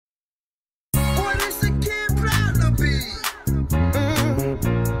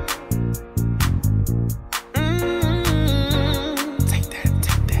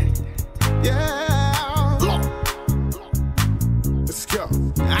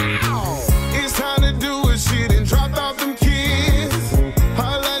It's time to do it, she done dropped off them kids.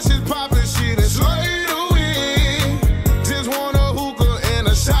 Her lashes poppin', she done slurred away. Just want a hookah and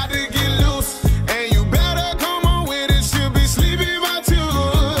a shot to get loose. And you better come on with it, she'll be sleeping by 2.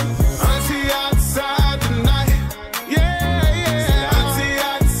 Auntie outside tonight, yeah, yeah. Auntie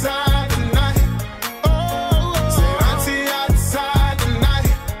outside tonight, oh. Said auntie outside tonight,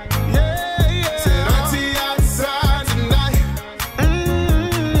 yeah, yeah. Said auntie outside tonight.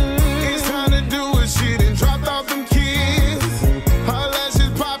 It's time to do it, she done dropped off them kids. Her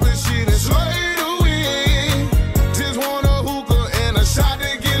lashes poppin', she done slurred away. Just want a hookah and a shot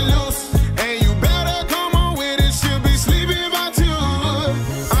to get loose. And you better come on with it, she'll be sleeping by 2.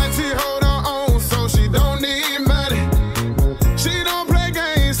 Auntie hold her own, so she don't need money. She don't play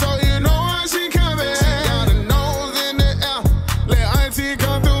games, so you know how she coming. She got a nose in the air, let auntie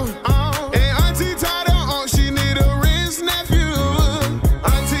come through. And auntie tied her on, she need a rich nephew.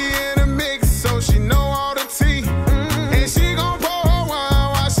 Auntie in the mix, so she know all the tea. And she gon' pour her wine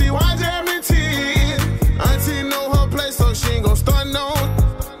while she watch Jammin Jay. Auntie know her place, so she ain't gon' start no.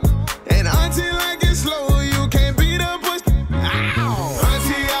 And auntie like it slow, you can't beat her push.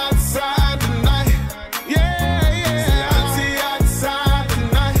 Auntie outside tonight, yeah, yeah. Auntie outside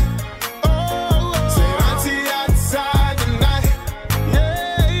tonight, oh. Said auntie outside tonight,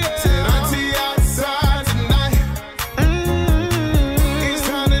 yeah, yeah. Said auntie outside tonight. It's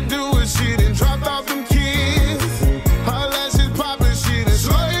time to do it, she done dropped off them kids. Her lashes poppin', she done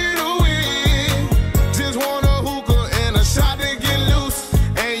slurred away. Just want a hookah and a shot to get loose.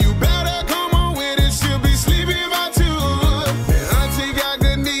 And you better come on with it, she'll be sleeping by 2. And auntie got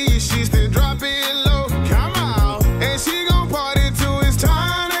good knees, she still drop it low. Come on, and she gon' party till it's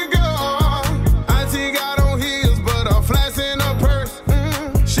time to go. Auntie got on heels, but her flats in her purse.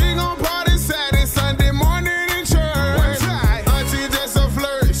 She gon' party Saturday, Sunday morning in church. Auntie just a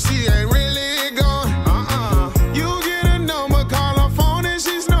flirt, she ain't really gone. You get a number, call her phone and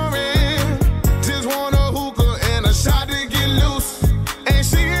she snoring. Just want a hookah and a shot to get loose. And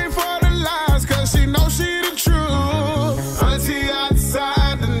she ain't for the lies, cause she know she the truth. Auntie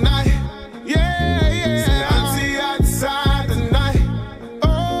outside tonight, yeah, yeah. Auntie outside tonight,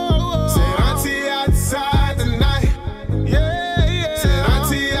 oh. Said auntie outside tonight, yeah, yeah. Said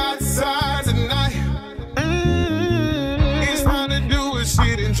auntie outside tonight. It's time to do it,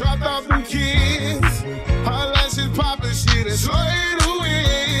 she done dropped off them kids. Her lashes poppin', she done slurred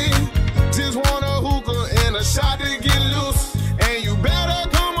away. Just want a hookah and a shot to get loose. And you better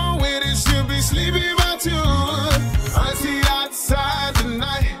come on with it, she'll be sleeping by 2. Auntie outside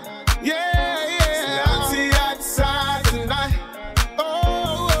tonight, yeah, yeah. Auntie outside tonight,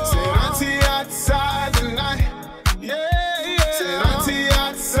 oh. Said auntie outside tonight, yeah, yeah. Said auntie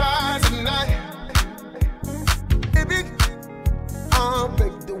outside tonight. Baby, baby,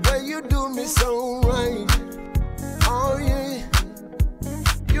 the way you do me so right. Oh yeah,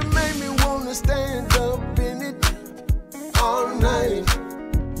 you made me wanna stand up in it all night.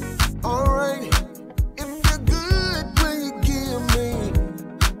 Alright, if you're good, will you give me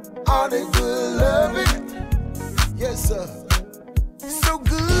all that good loving? Yes sir, so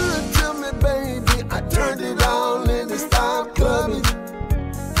good to me baby, I turned it on and it stopped clubbing.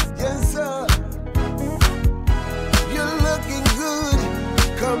 Yes sir, you're looking good,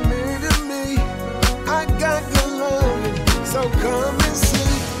 come here to me. I got your loving, so come and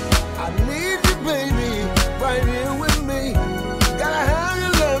see. I need you, baby, right here with me. Gotta have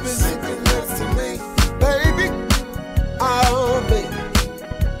your loving sitting next to me, baby. Oh, baby,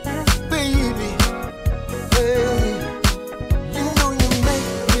 baby, hey. You know you make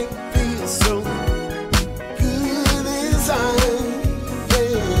me feel so good inside,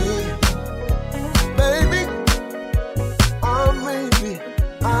 yeah. Baby, oh, maybe,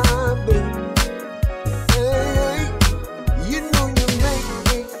 baby. Hey, you know you make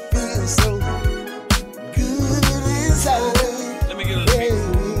me feel so good inside. Let me get a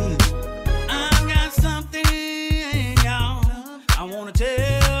little bit. I got something, y'all, I wanna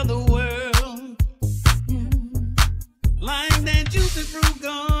tell the world. Like that juicy fruit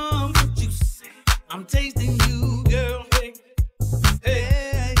gum, juicy. I'm tasting you, girl. Hey,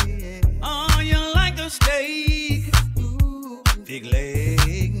 hey. Oh, you like a steak? Ooh, big leg,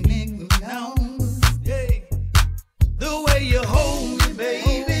 make me know. Hey, the way you hold me,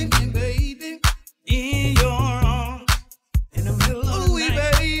 baby, baby, in your arms, in the middle of the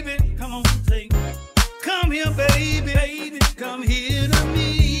night, baby. Come on, say, come here, baby, baby, come here to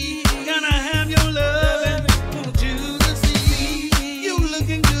me. Gotta have your love, want you to see. You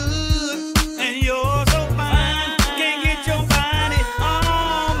looking good, and you're so fine. Can't get your body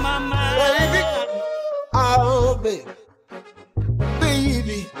on my mind. Baby, oh baby, baby,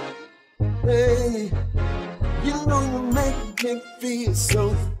 baby. Hey, you know you make me feel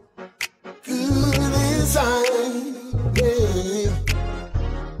so good inside. Hey,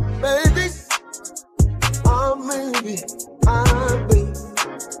 baby, oh maybe, I baby.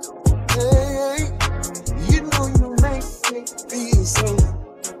 Hey, you know you make me feel so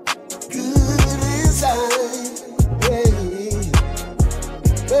good inside. Hey,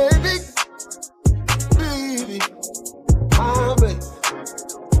 baby, baby, I baby.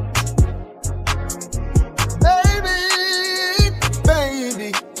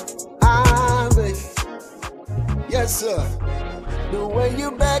 Yes, sir. The way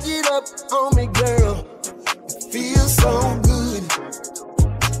you back it up on me, girl, it feels so good.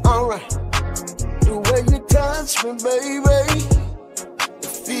 Alright. The way you touch me, baby, it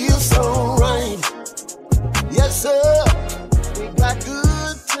feels so right. Yes, sir. It got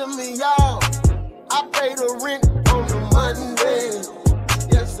good to me, y'all. I paid the rent on the Monday.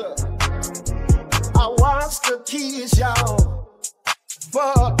 Yes, sir. I washed the keys, y'all, for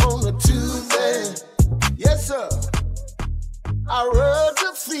on the Tuesday. Yes, sir. I rub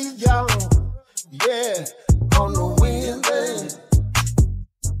the feet, y'all. Yeah, on the Wednesday.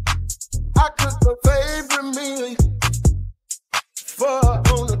 I cook a favorite meal for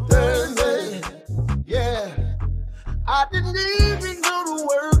on the Thursday. Yeah, I didn't even go to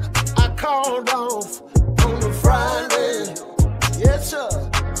work. I called off on the Friday. Yes, sir.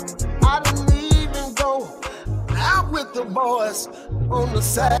 I didn't even go out with the boys on the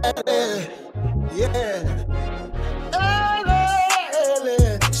Saturday. Yeah,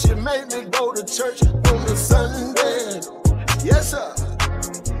 early, she made me go to church on the Sunday. Yes, sir.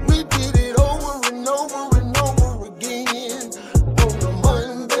 We did it over and over and over again on the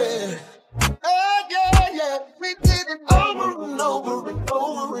Monday. Oh, yeah, yeah. We did it over and over and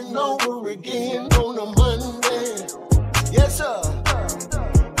over and over again on the Monday. Yes, sir.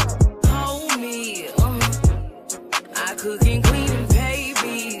 Hold me, I cook and clean and pay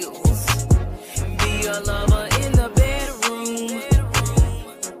bills. Be a lover in the bedroom.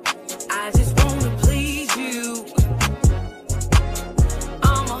 I just wanna please you.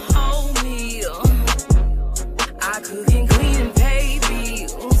 I'm a whole meal. I cook and clean and pay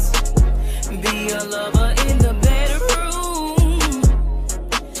bills. Be a lover in the bedroom.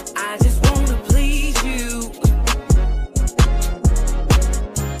 I just wanna please you.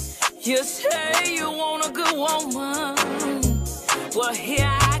 You say you want a good woman. Well, here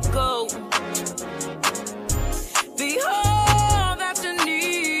I go. Be all that you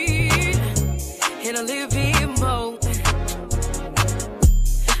need in a living mode.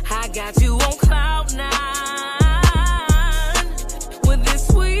 I got you on cloud 9 with this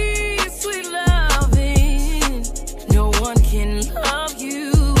sweet, sweet loving. No one can love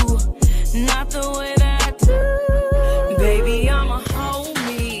you, not the way that I do. Baby, I'm a whole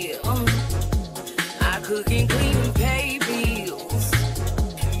meal. I cook and clean and pay bills.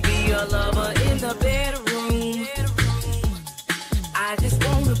 Be a lover in the bedroom. I just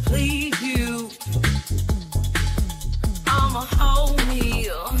wanna please you. I'm a whole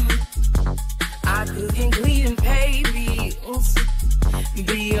meal. I cook and clean and pay bills.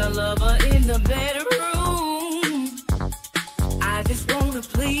 Be a lover in the bedroom. I just wanna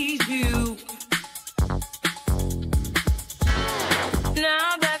please you.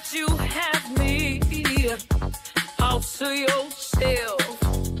 Now that you have me all to yourself,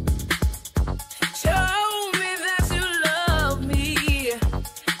 show me that you love me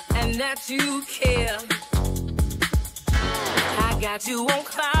and that you care. I got you on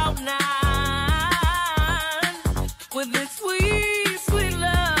cloud 9 with this sweet, sweet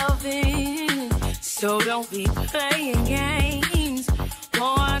loving. So don't be playing games,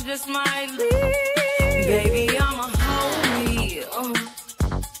 or I just might leave. Baby, I'm a whole meal.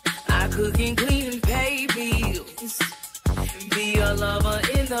 I cook and clean and pay bills. Be a lover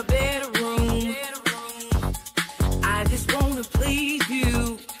in the bedroom. I just wanna please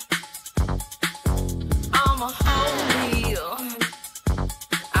you. I'm a whole meal.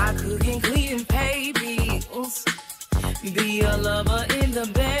 I cook and clean and pay bills. Be a lover in the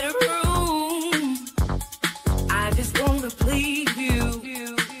bedroom. I just wanna please you.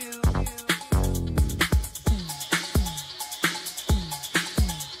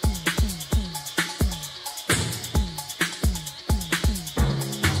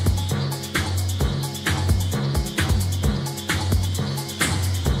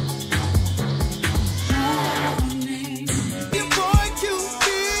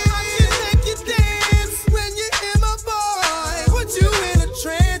 When you hear my voice, put you in a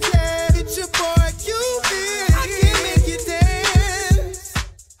trance.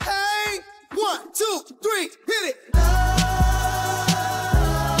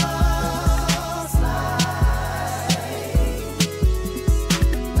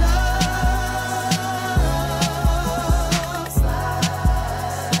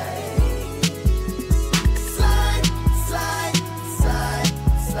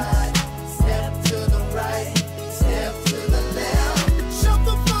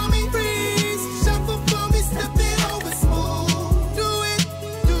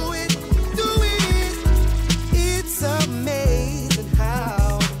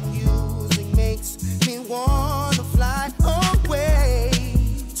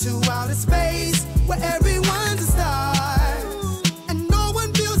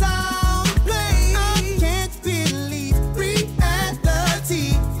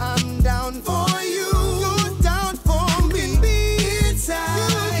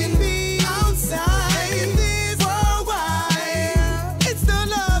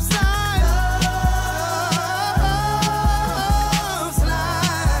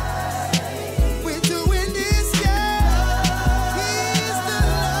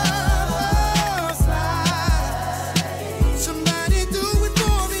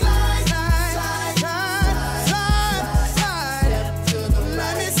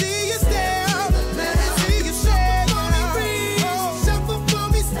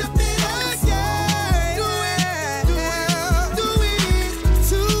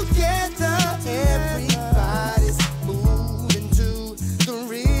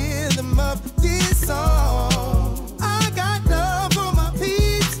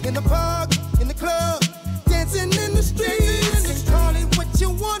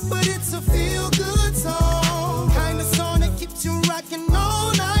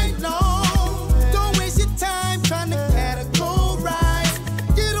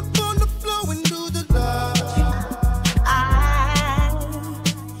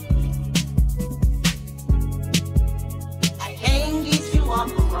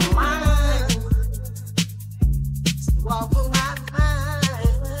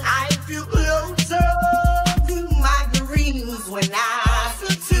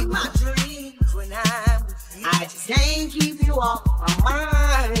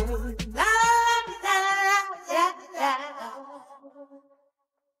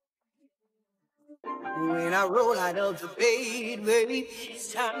 When I roll out of the bed, baby,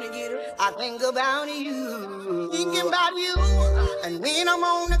 it's time to get up. I think about you, thinking about you. And when I'm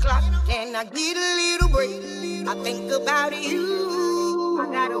on the clock and I get a little break, I think about you. I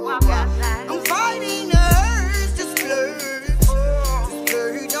gotta walk outside. I'm fighting the urge to splurge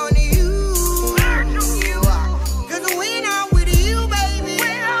on you. Cause when I'm with you, baby,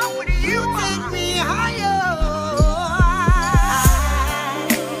 you take me higher.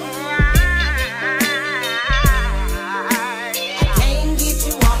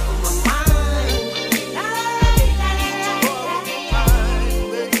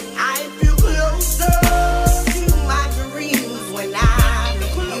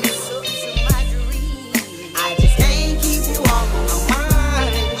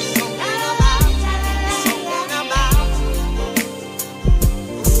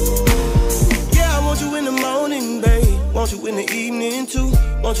 Want you in the evening too,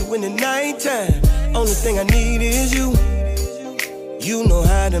 want you in the nighttime. Only thing I need is you. You know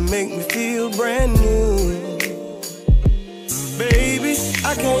how to make me feel brand new. Baby,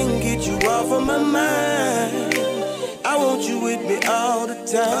 I can't get you off of my mind. I want you with me all the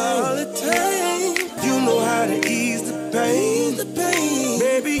time. You know how to ease the pain.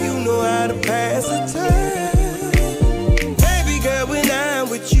 Baby, you know how to pass the time. Baby girl, when I'm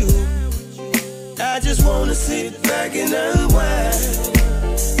with you, I just wanna sit back and unwind.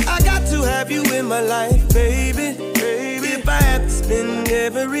 I got to have you in my life, baby. If I have to spend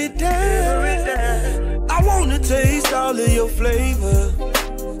every day, I wanna taste all of your flavor.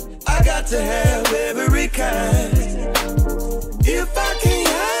 I got to have every kind. If I can't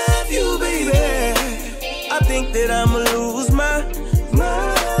have you, baby, I think that I'ma lose my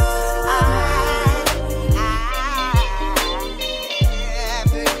mind.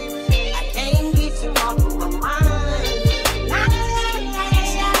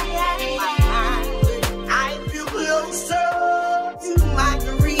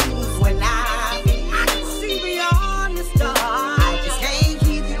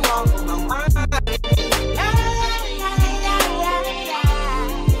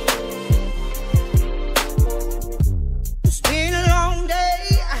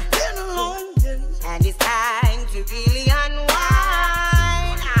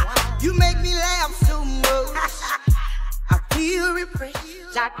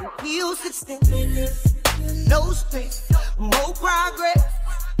 I can feel success, no stress, more progress.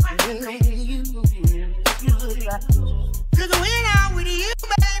 When I'm with you, cause when I'm with you,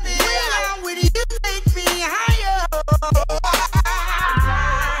 baby, when I'm with you, take me higher.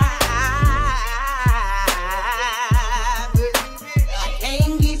 I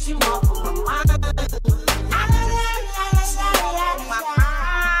can't get you off of my mind.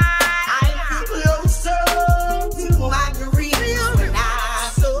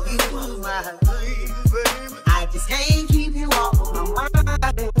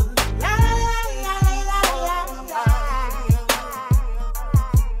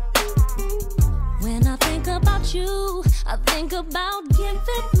 When I think about you, I think about giving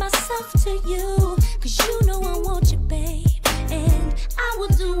myself to you. Cause you know I want you, babe, and I will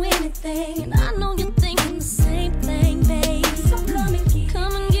do anything. And I know you're thinking the same thing, babe. So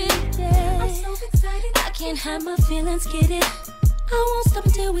come and get it, babe. I'm so excited, I can't hide my feelings, get it. I won't stop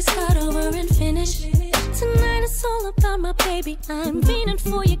until we start over and finish. Tonight it's all about my baby. I'm feeling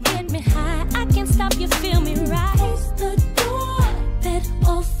for you, get me high. I can't stop, you feel me right. Close the door, bed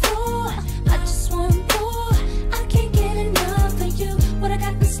or floor. I just want more. I can't get enough of you. What I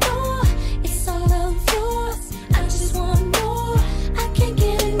got in store, it's all of yours. I just want more. I can't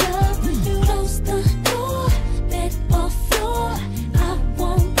get enough of you. Close the door, bed or floor. I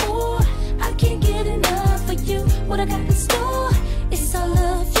want more. I can't get enough of you. What I got in store, it's all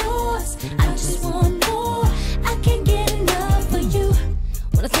of yours. I just want more. I can't get enough of you.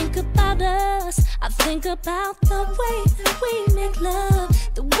 When I think about us, I think about the way that we make love,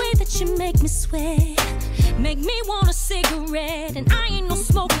 the way that you make me sweat, make me want a cigarette. And I ain't no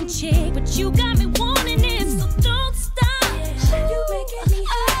smoking chick, but you got me wanting it, so don't stop. You making me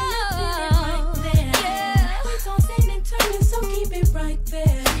right there. Yeah. Please don't say and turn, so keep it right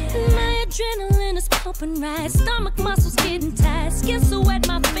there. My adrenaline is pumping right, stomach muscles getting tight, skin so wet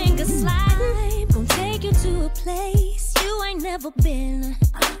my fingers slide. I'm gonna take you to a place you ain't never been.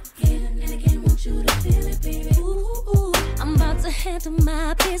 Again and again, want you to feel it, baby. Ooh, I'm about to handle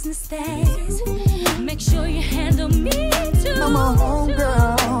my business days. Make sure you handle me too. I'm a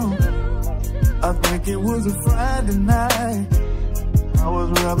homegirl. I think it was a Friday night. I was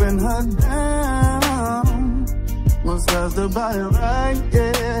rubbing her down. Massaged her body right,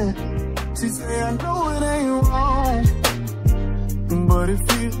 yeah. She said, I know it ain't wrong, but but it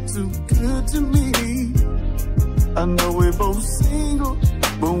feels too good to me. I know we're both single,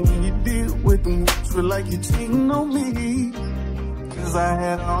 but when you deal with them, you feel like you're cheating on me. Cause I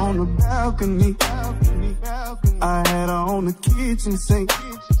had her on the balcony, I had her on the kitchen sink.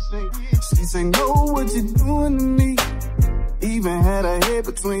 She say, know what you're doing to me. Even had her head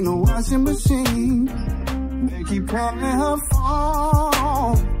between the washing machine. They keep calling her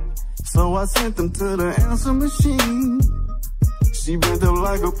phone, so I sent them to the answer machine. She bent up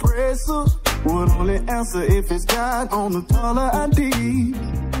like a presser, would only answer if it's got on the caller ID.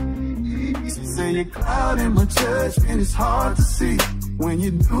 She say you're clouding my judgment, it's hard to see when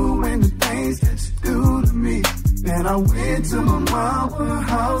you're doing the things that you do to me. And I went to my mama's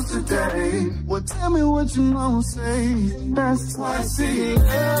house today. Well, tell me what your mama say. That's why I see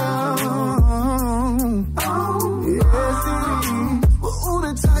love. Oh, yes it is. Well, ooh,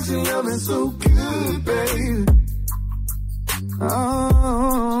 the toxic love is so good, baby.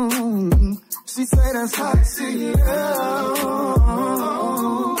 Oh, she say that's hot to see love.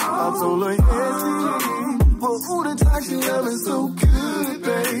 I told her yes it is. Well, ooh, the toxic love is so good,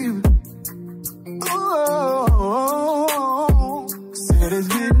 baby. Oh, said it's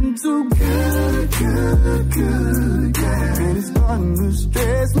getting too good, yeah. And it's starting to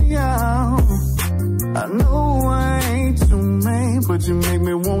stress me out. I know I ain't your man, but you make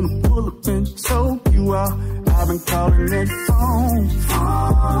me wanna pull up and choke you out. I've been calling that phone,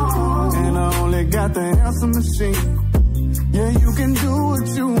 and I only got the answer machine. Yeah, you can do what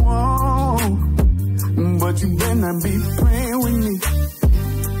you want, but you better not be playing with me.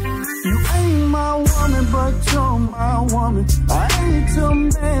 You ain't my woman, but you're my woman. I ain't your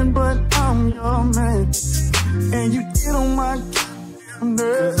man, but I'm your man. And you get on my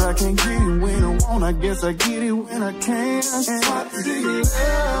nerves. I can't get it when I want, I guess I get it when I can. And I see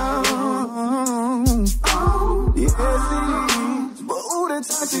love. Oh, yes it is. But ooh, that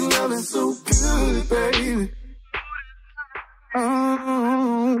toxic love is so good, baby.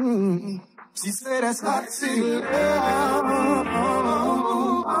 She said that's hot to love.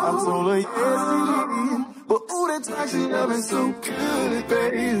 I told her yes it is. But ooh, that toxic love is so good,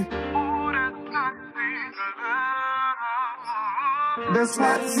 baby. That's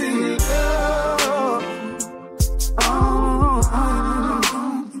hot to love.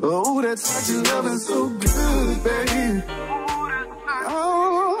 Oh, that toxic love is so good, baby.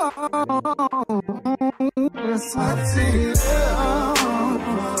 Oh, that's hot to love.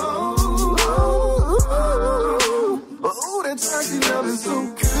 Oh, that toxic love is so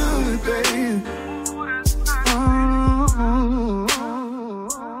good, baby.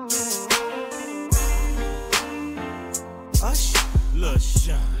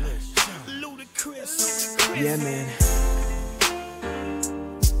 Yeah, man.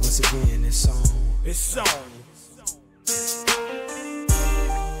 Once again, this song.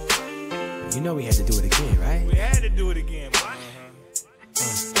 You know we had to do it again, right? We had to do it again, boy. I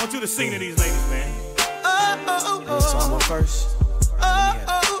want you to sing to these ladies, man. So I'm on first.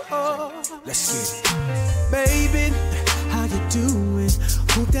 Let's get it. Baby, how you doing?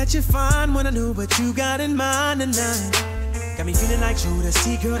 Hope that you're fine. Wanna know what you got in mind tonight. Got me feeling like Judas.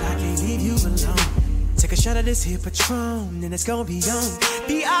 See, girl, I can't leave you alone. Take a shot of this here Patron, and it's gonna be on.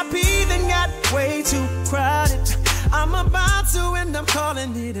 VIP then got way too crowded. I'm about to, and I'm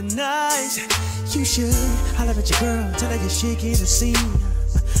calling it a night. You should holler at your girl, tell her you're shaking the scene.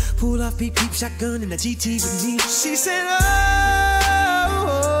 Pull off peep peep shotgun in the GT with me. She said, oh,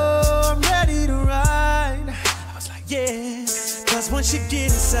 I'm ready to ride. I was like, yeah. Cause once you get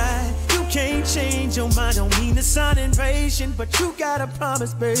inside, you can't change your mind. Don't mean to sound impatient, but you gotta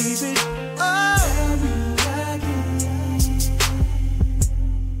promise, baby. Oh,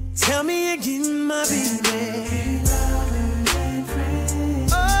 tell me again, my baby.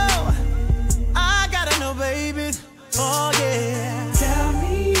 Oh, I gotta know, baby. Oh, yeah. Tell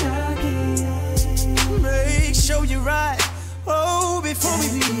me again. Make sure you're right. Oh, before we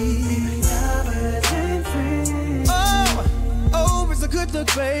leave. Oh, it's a good look,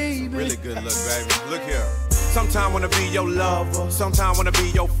 baby. Really good look, baby. Look here. Sometime wanna be your lover, sometime wanna be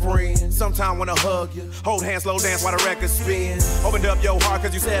your friend, sometime wanna hug you, hold hands, slow dance while the record spin. Opened up your heart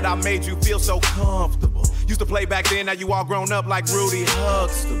cause you said I made you feel so comfortable. Used to play back then, now you all grown up like Rudy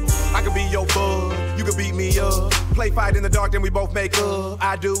Huxtable. I could be your bud, you could beat me up. Play fight in the dark, then we both make up.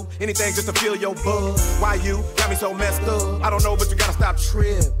 I do anything just to feel your buzz. Why you got me so messed up? I don't know, but you gotta stop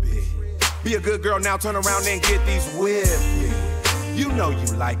tripping. Be a good girl now, turn around and get these whipping. You know you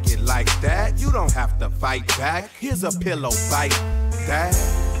like it like that. You don't have to fight back. Here's a pillow, bite that.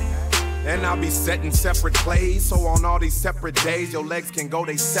 And I'll be setting separate plays, so on all these separate days, your legs can go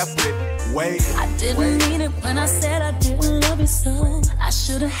they separate ways. I didn't mean it when I said I didn't love you so. I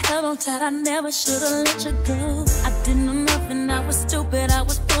should've held on tight, I never should've let you go. I didn't know nothing, I was stupid, I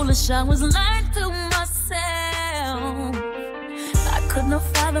was foolish, I was lying to myself. I couldn't have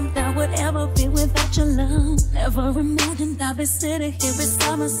fathomed I would ever be without your love. Never imagined I'd be sitting here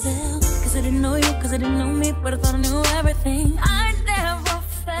beside myself. Cause I didn't know you, cause I didn't know me, but I thought I knew everything. I never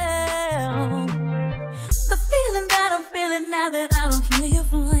felt the feeling that I'm feeling now that I don't hear your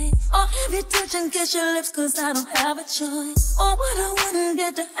voice. Or have you touch and kiss your lips cause I don't have a choice. Or would I wanna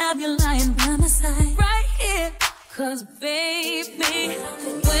get to have you lying by my side right here. Cause baby,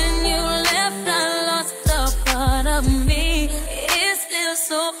 when you left I lost a part of me. It's still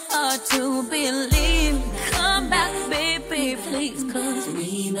so hard to believe. Come back baby please, cause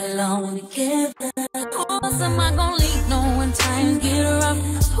we belong together. Who else am I gonna leave? No when times get rough.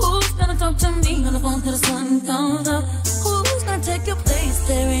 Who's gonna talk to me on the phone till the sun comes up? Who's gonna take your place?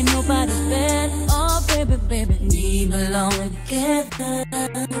 There ain't nobody better. Oh baby, baby, we belong together.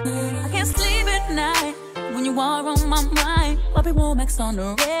 I can't sleep at night when you are on my mind. Bobby Womack's on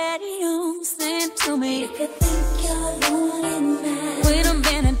the radio, sing to me. If you think you're lonely now, wait a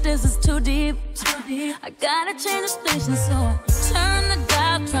minute, this is too deep. I gotta change the station, so I turn the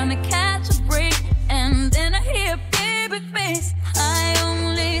dial, trying to catch a break. And then I hear baby face. I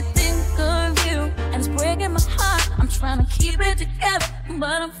only think of you, and it's breaking my heart. I'm trying to keep it together,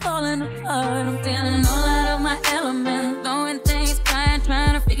 but I'm falling apart. I'm feeling all out of my element, throwing things, trying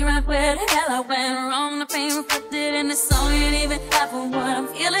to figure out where the hell I went wrong. The pain reflected in the song ain't even half of what I'm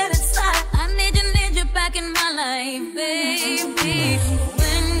feeling inside. I need you back in my life, baby.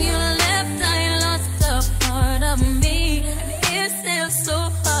 When you left, I lost a part of me. It's still so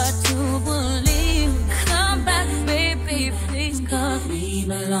hard to believe. Come back, baby, please, cause we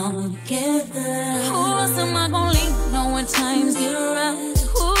belong together. Who else am I gonna leave? No when times get rough.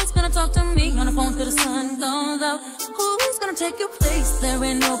 Who's gonna talk to me on the phone till the sun comes up? Who's gonna take your place? There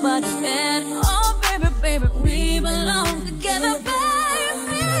ain't nobody better. Oh, baby, baby, we belong together, baby.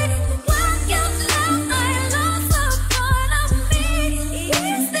 When you left, I lost a part of me.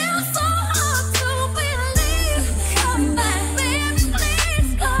 It's still so hard to believe. Come back, baby, please,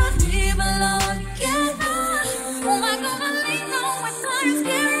 cause we belong together. Who am I gonna leave? No when times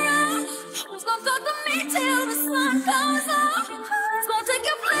get rough. Who's gonna talk to me till the sun comes up? Who's gonna take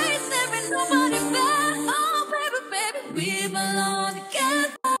your place? There ain't nobody better. Oh, baby, baby, we belong together.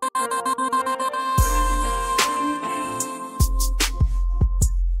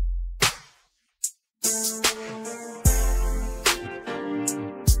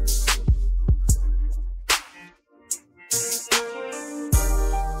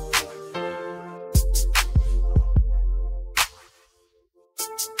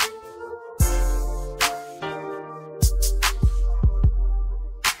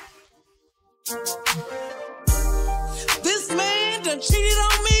 This man done cheated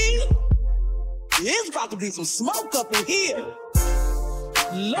on me. It's about to be some smoke up in here.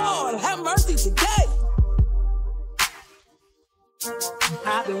 Lord, have mercy today.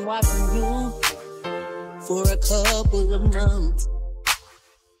 I've been watching you for a couple of months,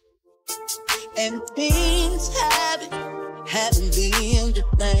 and things haven't been the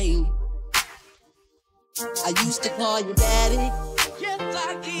same. I used to call you daddy.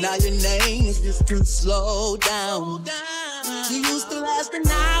 Now your name is just too slow down. You used to last an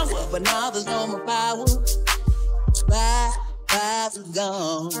hour, but now there's no more power. Five is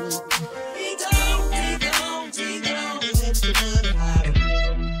gone. Be gone, be gone, be gone.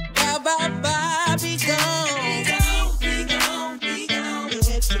 Bye, bye, bye, be gone. Be gone, be gone, be gone.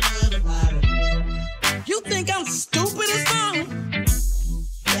 You think I'm stupid or something?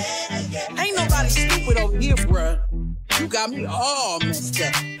 Ain't nobody stupid over here, bruh. You got me all messed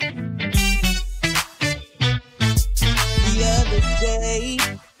up. The other day,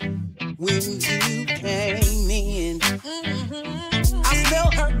 when you came in, I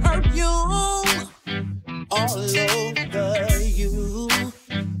smelled her perfume all over you.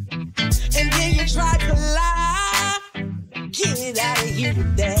 And then you tried to lie. Get out of here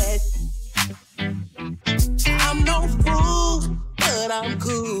with that. I'm no fool, but I'm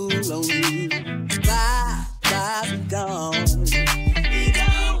cool on you. Bye. Be gone. Be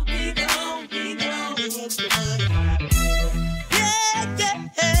gone, be gone, be gone. Yeah, yeah.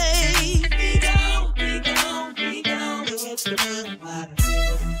 Be gone, be gone, be gone.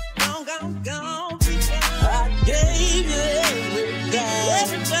 Gone, gone, be gone. I gave you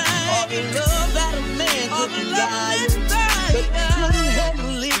everything. All the love that a man could desire. But you couldn't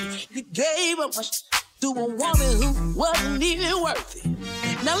handle it. You gave up much to a woman who wasn't even worth it.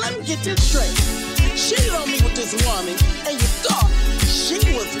 Now let me get this straight. Cheated on me with this woman, and you thought she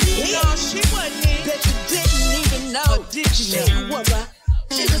was hit. No, she wasn't hit. Bet you didn't even know she was a.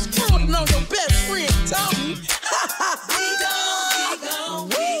 She was pulling on your best friend, Tony. Ha ha.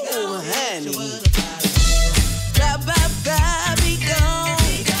 Woo, honey. Bye bye bye, be gone.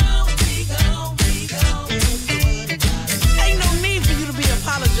 Ain't no need for you to be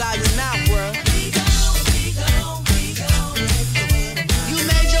apologizing now, bruh. You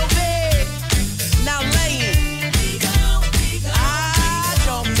made your bed, now lay in. I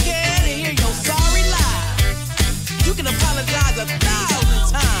don't care to hear your sorry lies. You can apologize 1,000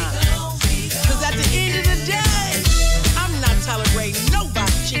 times. Cause at the end of the day, I'm not tolerating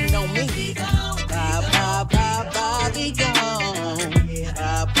nobody cheating on me. Bye bye bye bye, be gone.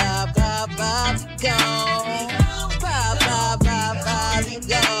 Bye bye bye bye, be gone. Bye bye bye bye, be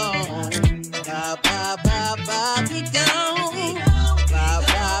gone. Bye bye bye bye, be gone. Bye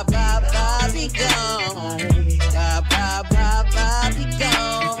bye bye bye, be gone. Bye bye bye bye, be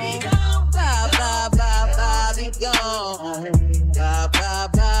gone. Bye bye bye bye, be gone. Bye bye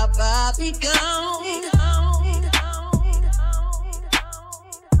bye bye, be gone.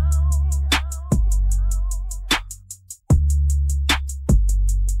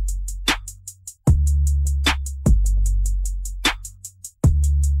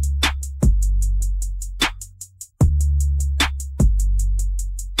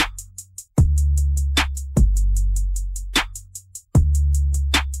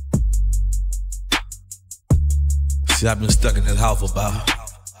 See, I've been stuck in this house for about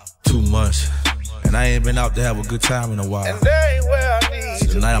 2 months, and I ain't been out to have a good time in a while. And there ain't where I need So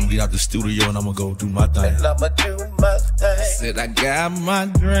tonight I'm gonna get out the studio and I'm gonna go do my thing. and I'ma do my thing. Said I got my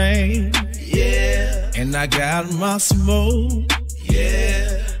drink, Yeah, and I got my smoke.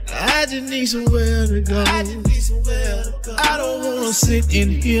 yeah. I just need somewhere to go. I just need somewhere to go. I don't wanna sit in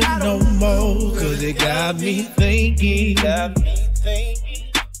here no more, cause it got me thinking. Got me thinking.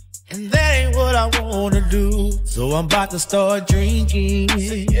 And that ain't what I wanna do. So I'm about to start drinking.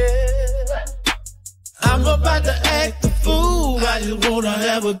 Yeah, I'm about to act the fool. I just wanna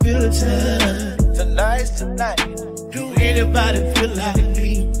have a good time. tonight's tonight. Do anybody feel like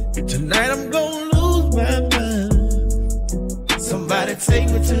me? Tonight I'm gonna lose my mind. Somebody take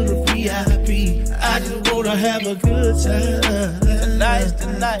me to the VIP. I just wanna have a good time. Tonight's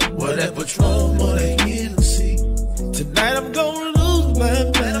tonight. Well, that Patron or that Hennessy. Tonight I'm gonna lose my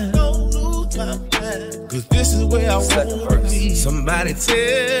mind. Cause this is where I wanna be. Somebody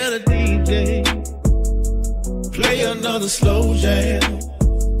tell the DJ, play another slow jam.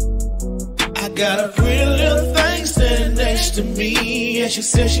 I got a pretty little thing standing next to me, and she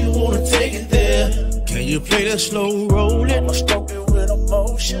said she wanna take it there. Can you play the slow rolling? Stroke it with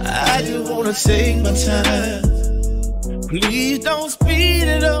emotion. I just wanna take my time. Please don't speed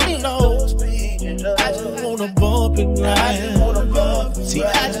it up, no. I just wanna bump and ride. See,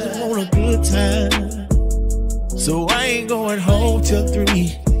 I just want a good time. So I ain't going home till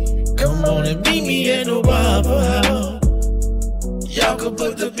 3. Come on and meet me in the Waffle House. Y'all can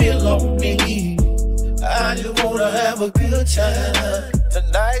put the bill on me. I just wanna have a good time.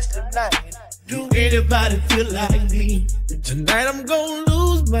 Tonight's tonight. Do anybody feel like me? Tonight I'm gonna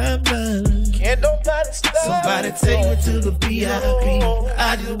lose my mind. Can't nobody stop. Somebody take me to the VIP.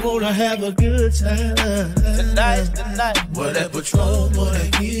 I just wanna have a good time. Tonight's the night. Well, that Patron or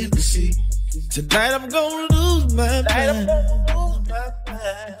that Hennessy. Tonight I'm gonna lose my mind.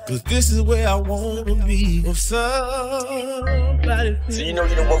 Cause this is where I wanna be. If somebody So you know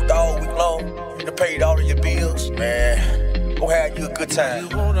you done worked all week long, you done paid all of your bills, man. Go have you a good time.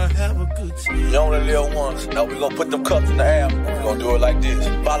 you wanna have a good time. You only live once. Now we gonna put them cups in the air. We gonna do it like this.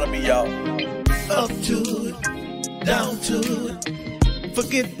 Follow me, y'all. Up to it, down to it.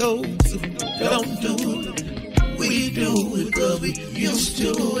 Forget those who don't do it. We do it cause we used to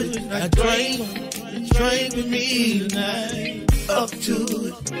it. I drink with me tonight. Up to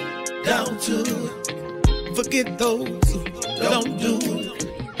it, down to it. Forget those who don't do it.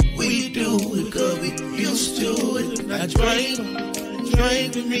 We do it cause we used to it. I drink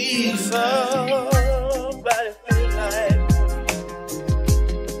with me tonight. Somebody feel like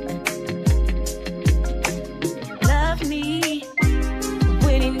Love me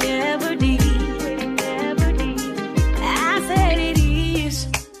when he never did. I said it is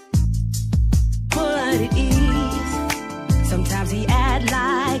what it is. Sometimes he act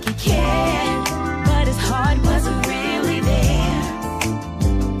like he cared, but his heart wasn't really there.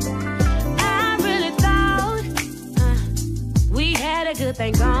 I really thought we had a good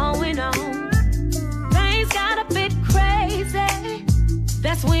thing going on. Things got a bit crazy.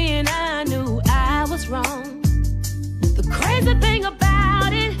 That's when I knew I was wrong. The crazy thing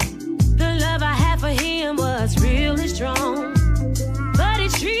about it him was really strong, but he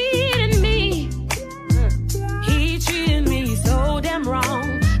treated me so damn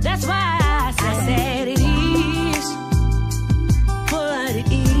wrong. That's why I said it is what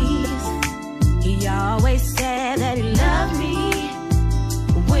it is. He always said that he loved me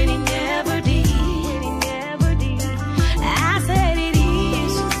when he never did. I said it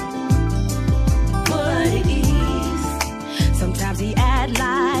is what it is. Sometimes he act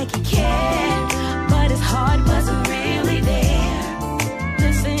like he cared, but his heart wasn't really there.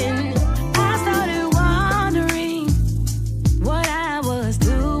 Listen, I started wondering what I was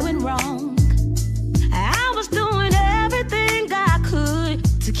doing wrong. I was doing everything I could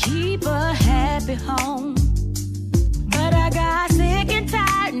to keep a happy home, but I got sick and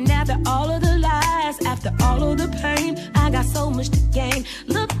tired, and after all of the lies, after all of the pain, I got so much to gain.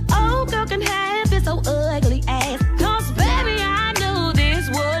 Look, old girl can have it so ugly ass, 'cause baby I knew this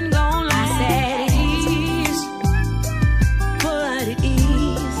wasn't gonna last. I said it is what it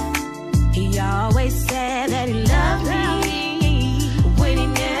is. He always said that he loved me when he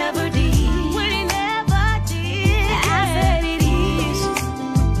never did. I said it is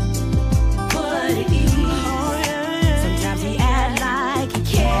what it is. Sometimes he act like he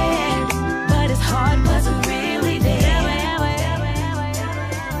cared, but his heart wasn't really there.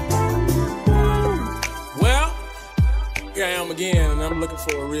 Well, here I am again, and I'm looking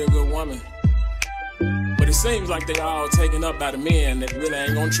for a real good woman. But it seems like they all taken up by the men that really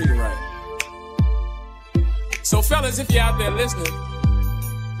ain't gonna treat her right. So fellas, if you're out there listening,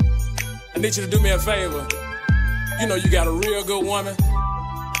 I need you to do me a favor. You know you got a real good woman,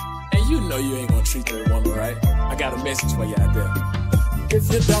 and you know you ain't gonna treat that woman right. I got a message for you out there. If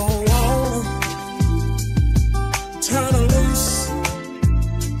you don't want her, turn her loose.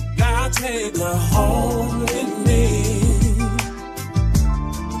 I'll take her home with me.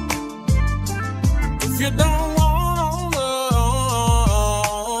 If you don't want her,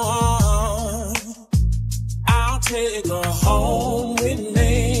 I'll take her home with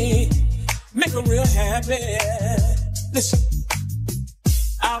me. Make her real happy. Listen,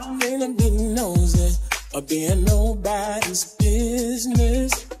 I don't mean to be nosy or being nobody's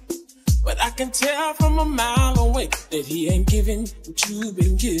business, but I can tell from a mile away that he ain't giving what you've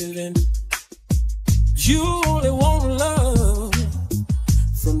been giving. You only want love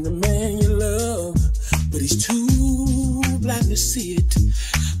from the man you love, but he's too blind to see it,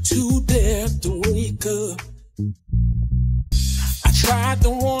 too deaf to wake up. I tried to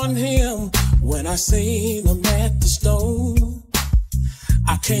warn him when I seen him at the store.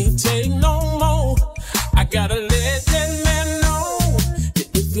 I can't take no more. I gotta let that man know that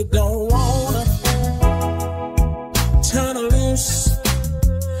if you don't want her, turn her loose,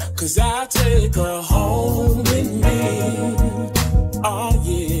 'cause I'll take her home with me. Oh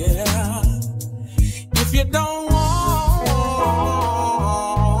yeah. If you don't want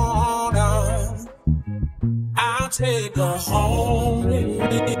her, I'll take her home with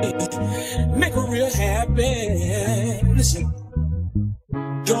me. Make her real happy. Listen,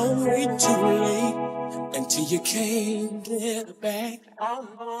 don't wait too late until you can't get her back.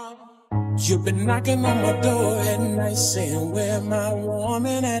 You've been knocking on my door at night saying, where my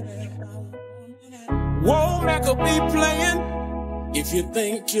woman at? Womack will be playing if you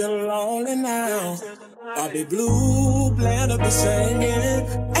think you're lonely now. Bobby Blue Bland will be singing,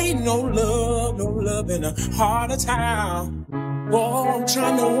 ain't no love in the heart of town. Whoa, I'm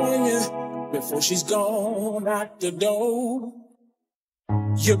trying to warn you before she's gone out the door.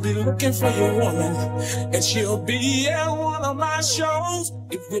 You'll be looking for your woman, and she'll be at one of my shows.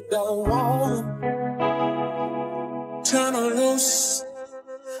 If you don't want her, turn her loose.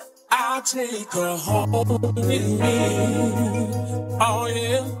 I'll take her home with me. Oh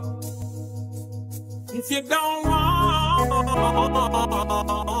yeah. If you don't want her,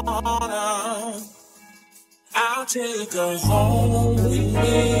 I'll take her home with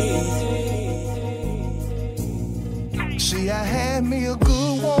me. See, I had me a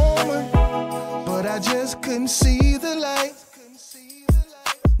good woman, but I just couldn't see the light.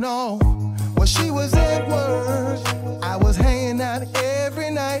 No, when she was at work, I was hanging out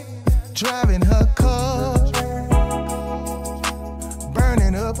every night, driving her car,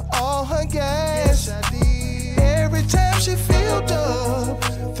 burning up all her gas. Every time she filled up,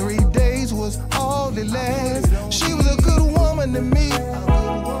 3 days was all it lasted. She was a good woman to me,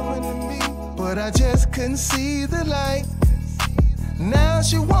 but I just couldn't see the light. Now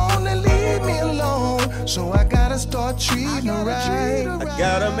she wanna leave me alone, so I gotta start treating her right. I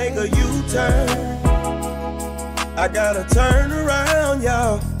gotta make a U-turn, I gotta turn around,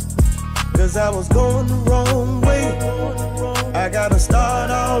 y'all, cause I was going the wrong way. I gotta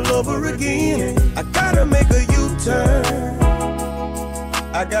start all over again. I gotta make a U-turn.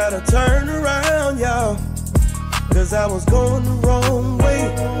 I gotta turn around, y'all, cause I was going the wrong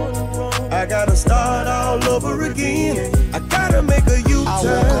way. I gotta start all over again. I gotta make a U-turn. I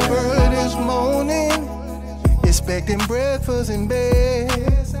woke up early this morning, expecting breakfast in bed,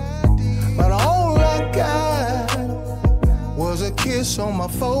 but all I got was a kiss on my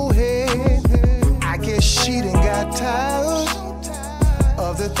forehead. I guess she done got tired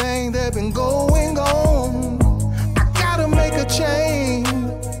of the thing that been going on. I gotta make a change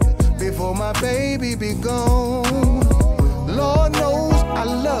before my baby be gone. Lord knows I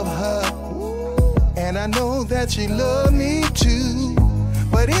love her, and I know that she love me too.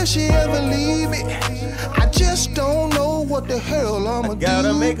 But if she ever leave me, I just don't know what the hell I'ma do.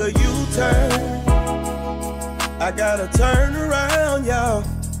 Gotta make a U-turn. I gotta turn around, y'all,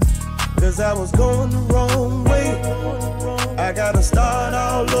 cause I was going the wrong way. I gotta start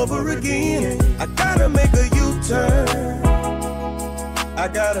all over again. I gotta make a U-turn. I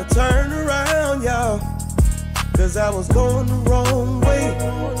gotta turn around, y'all, cause I was going the wrong way.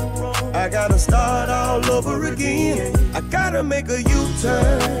 I gotta start all over again. I gotta make a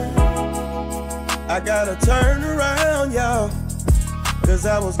U-turn. I gotta turn around, y'all, cause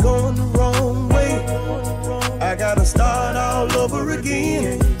I was going the wrong way. I gotta start all over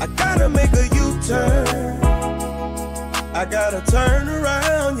again. I gotta make a U-turn. I gotta turn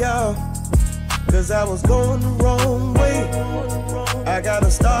around, y'all, cause I was going the wrong way. I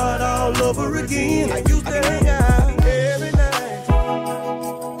gotta start all over again. I used to hang out every night,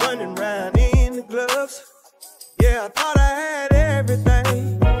 running around in the clubs. Yeah, I thought I had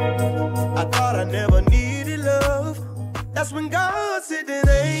everything. I thought I never needed love. That's when God sent an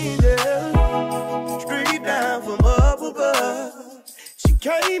angel straight down from up above. She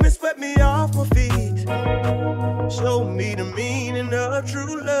came and swept me off my feet, showed me the meaning of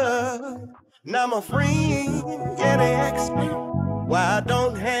true love. Now my friends, yeah, they ask me why I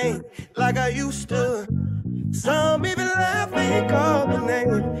don't hang like I used to. Some even laugh and call my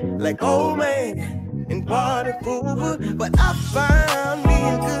name like old man and party fool. But I found me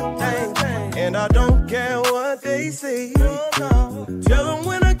a good thing, and I don't care what they say. Tell them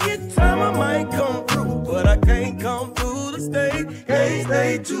when I get time I might come through, but I can't come through the state. Can't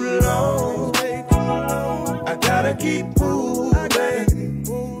stay too long. I gotta keep moving.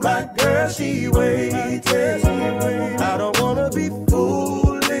 My girl, she waiting. I don't wanna be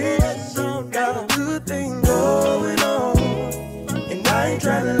foolish. Got a good thing going on, and I ain't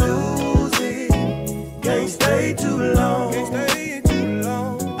trying to lose it. Can't stay too long.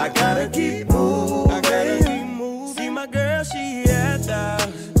 I gotta keep moving. See my girl, she at the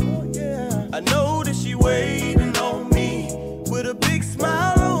house. I know that she waiting on me with a big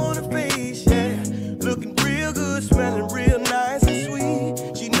smile on her face. Yeah, looking real good, smelling real nice and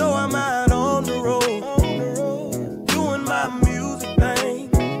sweet. She know I'm out on the road, doing my music thing.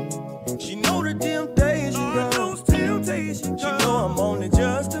 She know the temptation, she know I'm only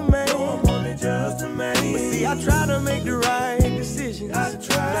just a man. But see, I try to make the right decisions.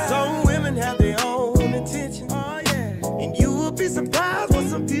 Some women have their own intentions. And you will be surprised what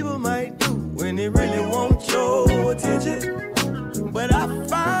some people might do when they really want your attention. But I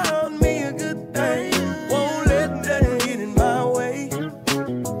found me a good thing, won't let that get in my way.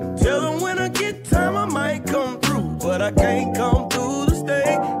 Tell them when I get time I might come through, but I can't come through the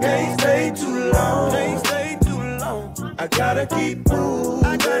state. Can't stay too long. I gotta keep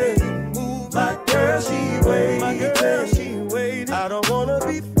moving. My girl, she waiting. I don't wanna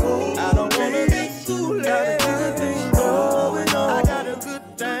be fooled. Got a good thing going on. I got a good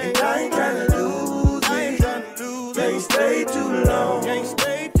thing. I ain't trying to lose it. Can't stay too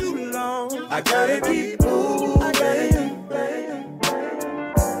long. I gotta keep moving.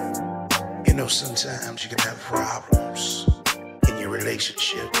 You know, sometimes you can have problems in your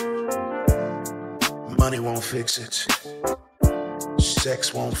relationship. Money won't fix it.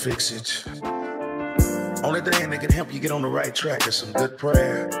 Sex won't fix it. Only thing that can help you get on the right track is some good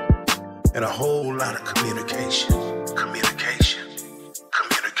prayer and a whole lot of communication.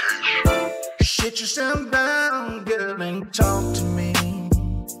 Sit yourself down, girl, and talk to me.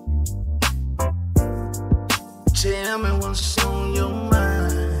 Tell me what's on your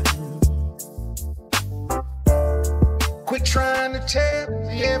mind. Quit trying to tell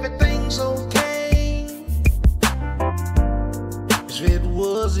me everything's okay. 'Cause if it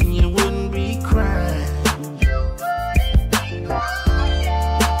wasn't, you wouldn't be crying.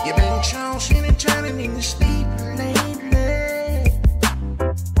 You've been tossing and turning in your sleep lately,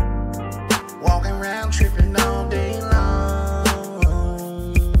 walking around tripping all day long.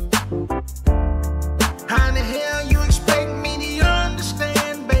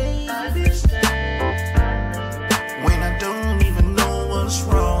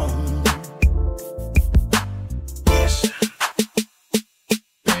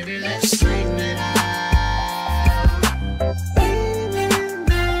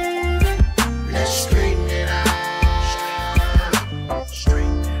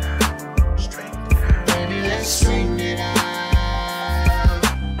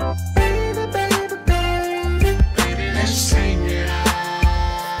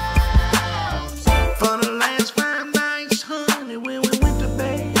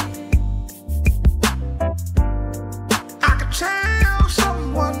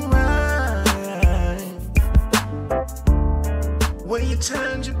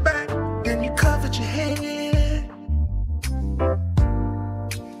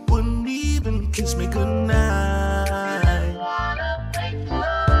 kiss me goodnight.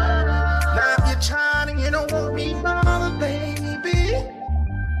 Now if you're tired and you don't want me another baby,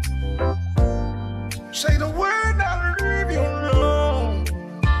 say the word, I'll leave you alone.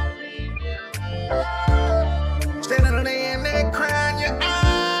 Standing there crying your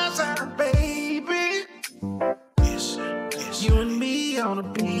eyes out, baby. Yes, yes. You and me ought to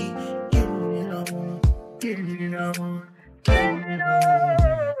be getting it on, getting it on, getting it on.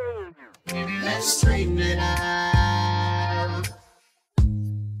 Maybe let's straighten it out.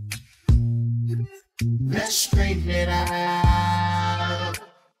 Let's straighten it out.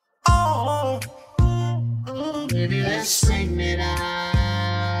 Oh, maybe let's straighten it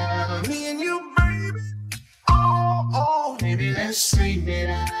out. Me and you, baby. Oh, maybe let's straighten it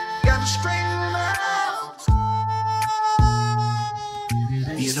out. Gotta straighten it out.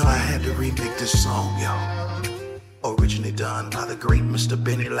 You know I had to remake this song, y'all. Originally done by the great Mr.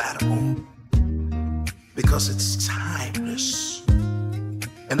 Benny Lattimore. Because it's timeless.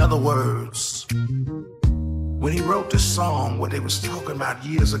 In other words, when he wrote this song, what they was talking about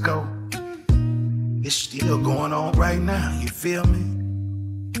years ago, it's still going on right now, you feel me?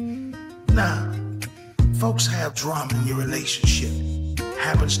 Now, folks have drama in your relationship.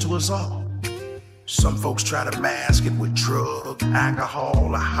 Happens to us all. Some folks try to mask it with drugs,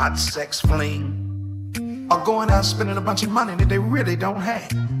 alcohol, a hot sex fling, or going out spending a bunch of money that they really don't have.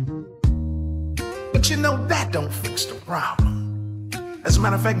 But you know that don't fix the problem. As a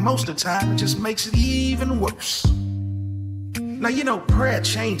matter of fact, most of the time, it just makes it even worse. Now, you know, prayer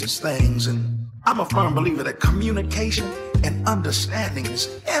changes things, and I'm a firm believer that communication and understanding is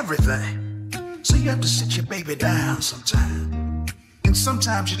everything. So you have to sit your baby down sometime. And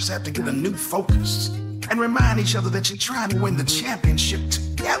sometimes you just have to get a new focus and remind each other that you're trying to win the championship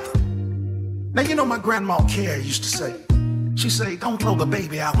together. Now, you know, my grandma Carrie used to say, she say, don't throw the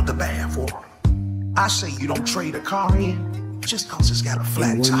baby out with the bathwater. I say you don't trade a car in just cause it's got a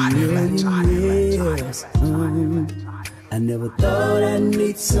flat tire, I never thought I'd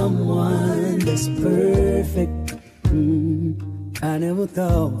meet someone that's perfect. I never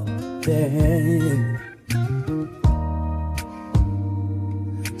thought that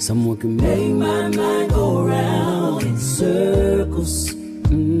someone could make my mind go around in circles.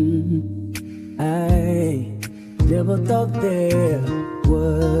 I never thought there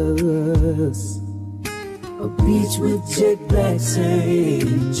was a beach with jet black sand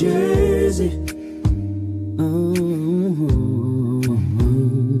in Jersey.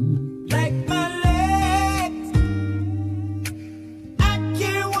 Like my legs, I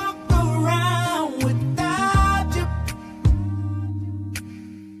can't walk around without you.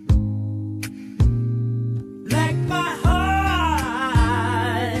 Like my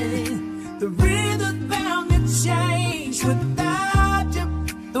heart, the rhythm bound to change without you.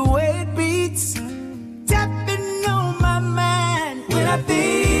 The way it beats, tapping on my mind when I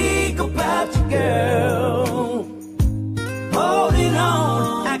think about you, girl. Holding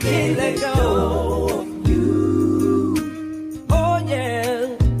on, I can't let go of you. Oh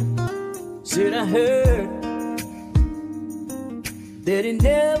yeah, should I heard that it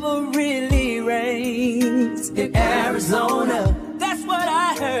never really rains in Arizona? That's what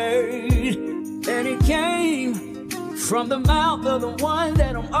I heard, and it came from the mouth of the one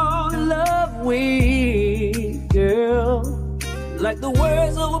that I'm all in love with, girl. Like the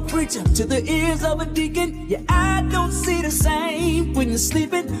words of a preacher to the ears of a deacon. Yeah, I don't see the same when you're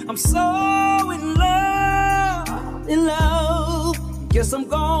sleeping. I'm so in love, in love. Guess I'm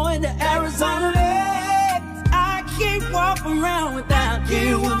going to Arizona. I can't walk around without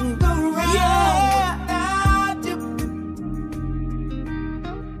you. Yeah. Without you.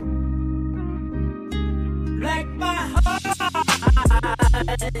 Like my heart,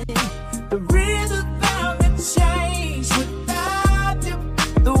 the rhythm bound to change without you.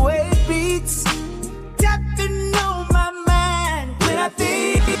 The way it beats, tapping on my mind when I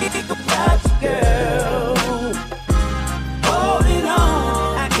think about you, girl. Holding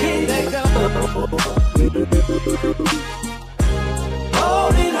on, I can't let go.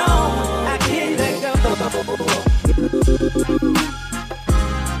 Holding on, I can't let go.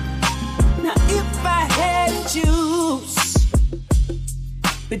 Now if I had to choose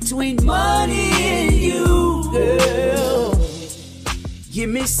between money and you, girl, give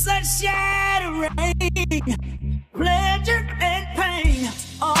me sunshine and rain, pleasure and pain.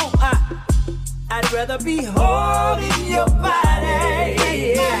 Oh, I'd rather be holding your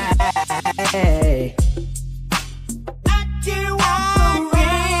body. I can't walk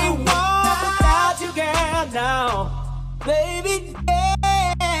without you, girl, now, baby. Yeah.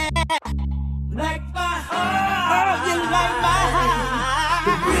 Like my heart, oh, you like my heart.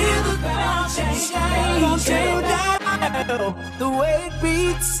 The rhythm bound change girl. The way it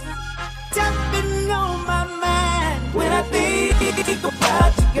beats, tapping on my mind when I think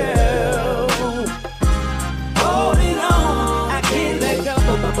about you, girl. Holding on, I can't let go.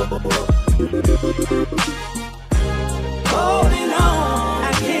 Holding on,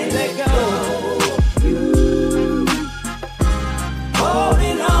 I can't let go.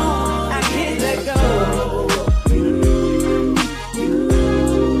 Holding on, I can't let go.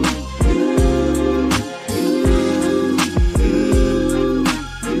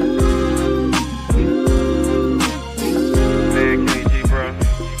 Man, KG, bro.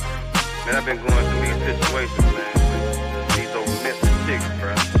 Man, I've been going through these situations, man. These old missing chicks,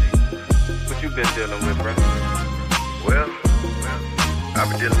 bro. What you been dealing with, bro? Well, I've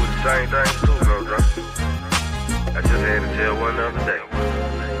been dealing with the same thing too, bro. I just had to tell one the other day.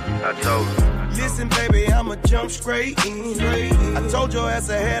 I told her. Listen, baby, I'ma jump straight in. I told your ass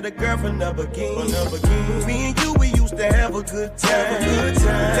I had a girlfriend up again. Me and you, we used to have a good time.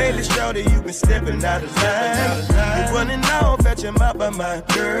 Lately, shorty, you been stepping out of line. You running off at your mouth by my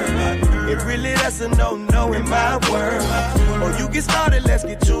girl. It really that's a no-no in my world. Or you get started, let's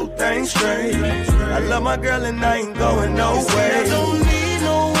get two things straight. I love my girl and I ain't going nowhere. I don't need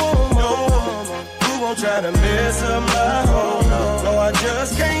no woman who won't try to mess up my home. No, I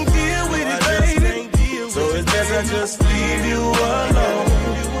just can't deal with it, baby. So it's best I just leave you alone.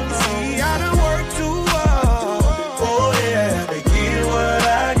 See, I done worked too hard. Oh yeah, to get what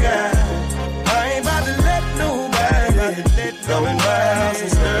I got. I ain't about to let nobody come in my house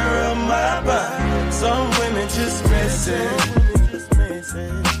and stir up my body. Some women just messing.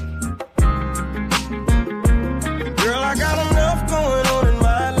 Girl, I got enough going on in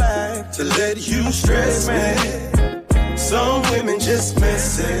my life to let you stress me. Some women just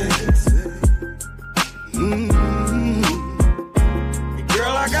messing.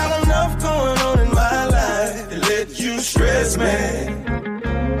 Girl, I got enough going on in my life to let you stress me.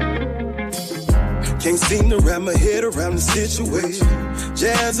 Can't seem to wrap my head around the situation.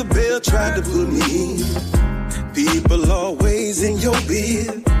 Jezebel tried to put me in. People always in your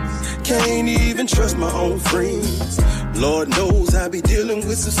bed. Can't even trust my own friends. Lord knows I be dealing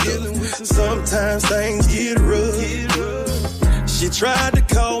with some stuff. Sometimes things get rough. She tried to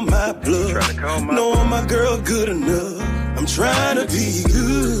call my bluff. Knowing my girl good enough. I'm trying to be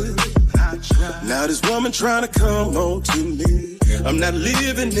good. Now this woman trying to come on to me. I'm not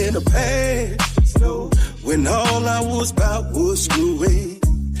living in the past. When all I was about was screwing.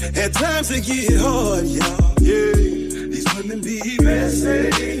 At times it get hard, y'all. Yeah, these women be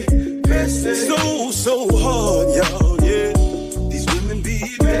messy. So hard, y'all. Yeah, these women be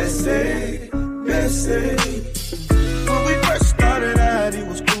messy. When we first started out, it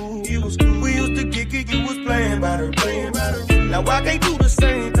was cool. We used to kick it, you was playing by the ring. Now I can't do the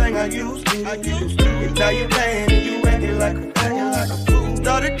same thing I used to. And now you're playing and you acting like a fool.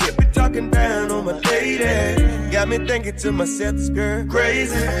 Started keeping talking down on my lady. Got me thinking to myself, this girl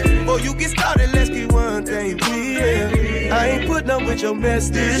crazy. Before you get started, let's get one thing clear. I ain't putting up with your mess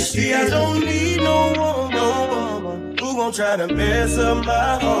this year. I don't need no woman who gon' try to mess up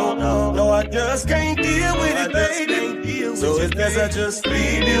my home. No, I just can't deal with it, baby. So it's best I just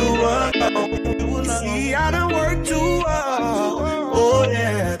leave you alone. See, I done worked too hard. Oh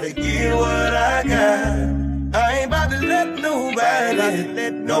yeah, to get what I got. I ain't about to let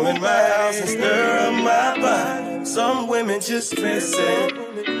nobody come in my house and stir up my body. Some women just messing.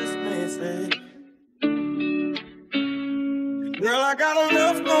 Girl, I got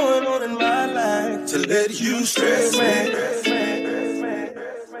enough going on in my life to let you stress me.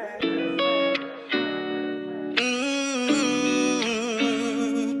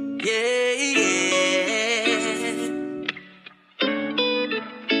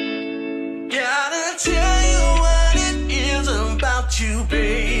 You,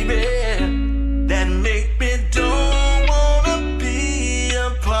 baby, that make me don't wanna be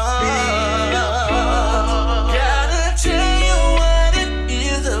apart. Gotta tell you what it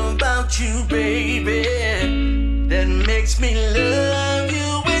is about you, baby, that makes me love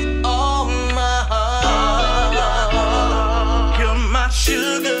you with all my heart. You're my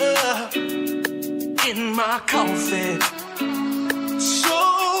sugar in my coffee,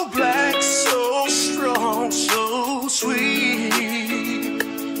 so black, so strong, so sweet.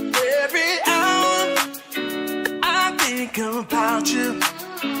 About you,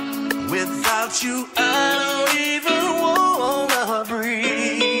 without you, I don't even wanna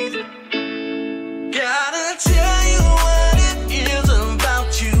breathe. Gotta tell you what it is about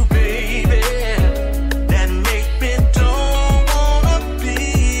you, baby, that make me don't wanna be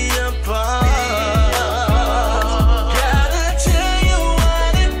apart. Gotta tell you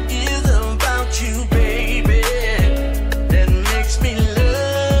what it is about you, baby,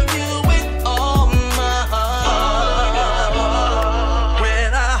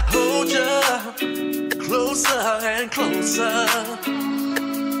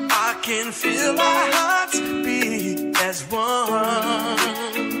 can feel our hearts beat as one.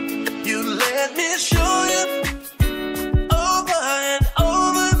 You let me show you over and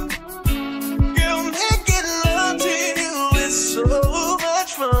over. Girl, making love to you is so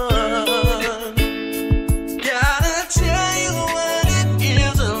much fun. Gotta tell you what it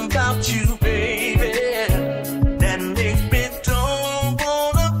is about you, baby, that make me don't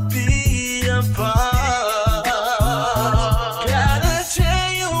wanna be apart. Gotta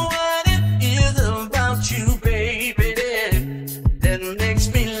tell you what it is about you, baby, that makes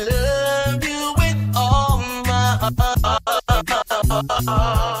me love you with all my heart.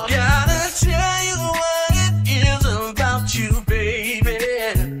 Gotta tell you what it is about you, baby,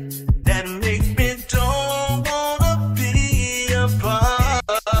 that make me don't wanna be apart.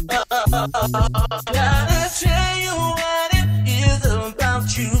 Gotta tell you what it is about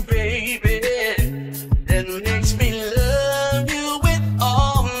you, baby, that makes me love you with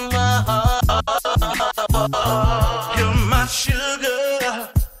all my heart. You're my sugar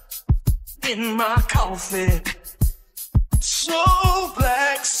in my coffee, so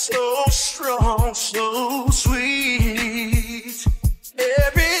black, so strong, so sweet.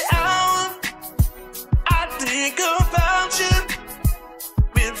 Every hour I think about you.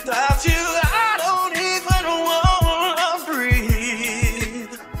 Without you, I don't even wanna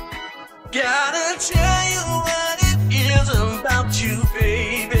breathe. Gotta tell you what it is about you,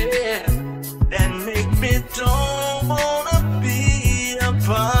 baby, that make me don't wanna be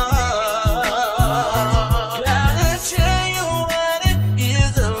apart. Gotta tell you what it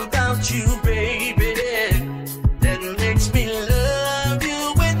is about you, baby, that makes me love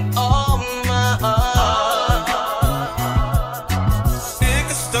you with all my heart. Pick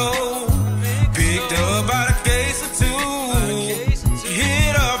a stove, picked up about a case or two.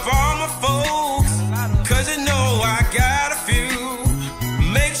 Hit up all my folks, cause you know I got a few.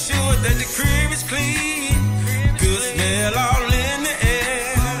 Make sure that the crib is clean, good smell all in the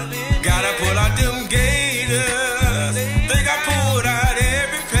air. Gotta pull out them gators, think I pulled out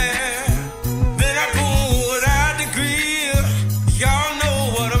every pair. Then I pulled out the grill, y'all know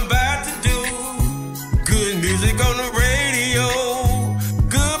what I'm about to do. Good music on the radio,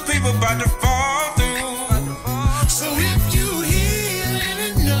 good people about to fall through. So if you hear any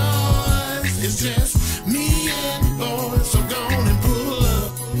noise, it's just me and the boys. So go on and pull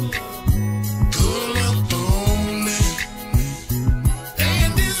up on me.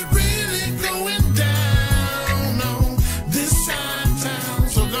 And it's really going down on this side of town.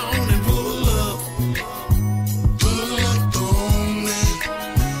 So go on and pull up on me.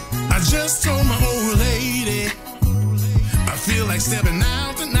 I just told my old lady I feel like stepping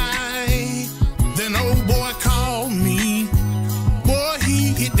out tonight. Then old boy called me. Boy,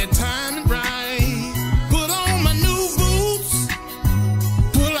 he hit that timing right. Put on my new boots,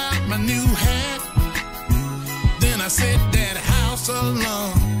 pull out my new hat. Then I set that house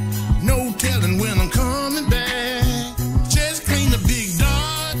alone. No telling when I'm coming back. Just clean the big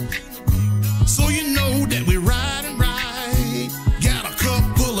dot, so you know that we're riding right. Got a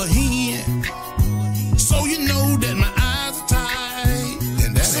cup full of hen, so you know that my eyes are tight.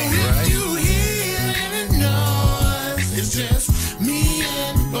 And that ain't right. So if you hear any noise, it's just me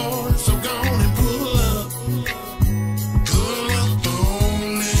and the boys. So go on and pull up on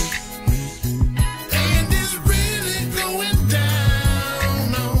me. And it's really going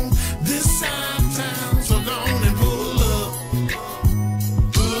down on this side of town. So go on and pull up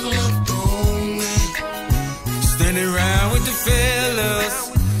on me. Standing around with the fellas,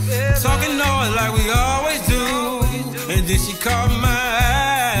 talking noise like we always do. And then she caught my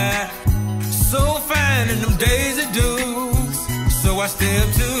eye, so fine in them Daisy Dukes. So I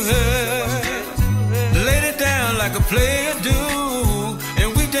stepped to her, laid it down like a player do,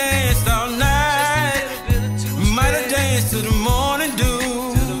 and we danced all night. Might have danced to the morning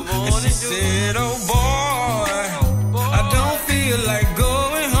dew. And she said, oh boy, I don't feel like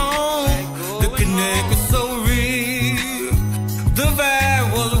going home. The connect was so real, the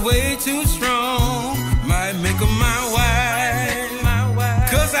vibe was way too strong.